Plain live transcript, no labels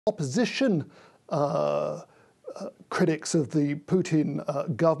Opposition critics of the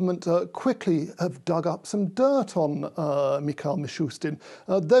Putin government quickly have dug up some dirt on Mikhail Mishustin.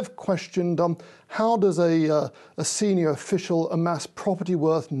 They've questioned how does a senior official amass property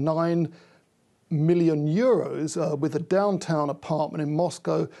worth 9 million euros with a downtown apartment in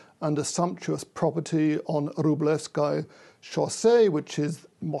Moscow and a sumptuous property on Rublevskaya Chaussee, which is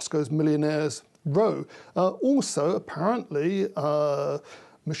Moscow's millionaires' row. Also, apparently,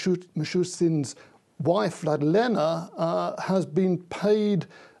 Mishustin's wife, Vladilena, has been paid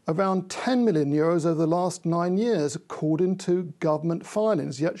around 10 million euros over the last 9 years, according to government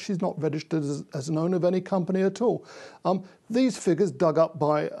filings, yet she's not registered as an owner of any company at all. These figures, dug up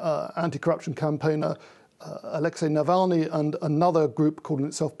by anti-corruption campaigner Alexei Navalny and another group calling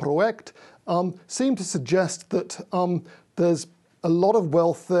itself Projekt, seem to suggest that there's a lot of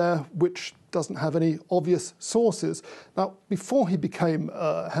wealth there which doesn't have any obvious sources. Now, before he became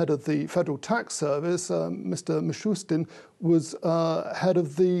head of the Federal Tax Service, Mr. Mishustin was head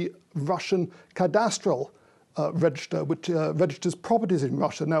of the Russian cadastral register, which registers properties in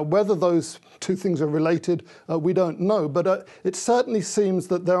Russia. Now, whether those two things are related, we don't know, but it certainly seems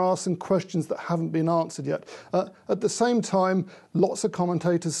that there are some questions that haven't been answered yet. At the same time, lots of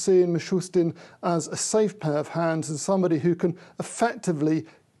commentators see Mishustin as a safe pair of hands and somebody who can effectively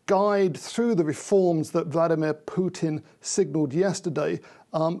guide through the reforms that Vladimir Putin signalled yesterday,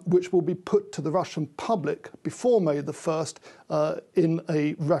 which will be put to the Russian public before May the 1st in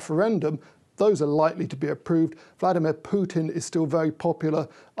a referendum. Those are likely to be approved. Vladimir Putin is still very popular,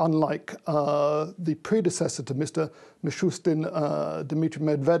 unlike the predecessor to Mr. Mishustin, Dmitry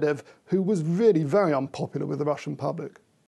Medvedev, who was really very unpopular with the Russian public.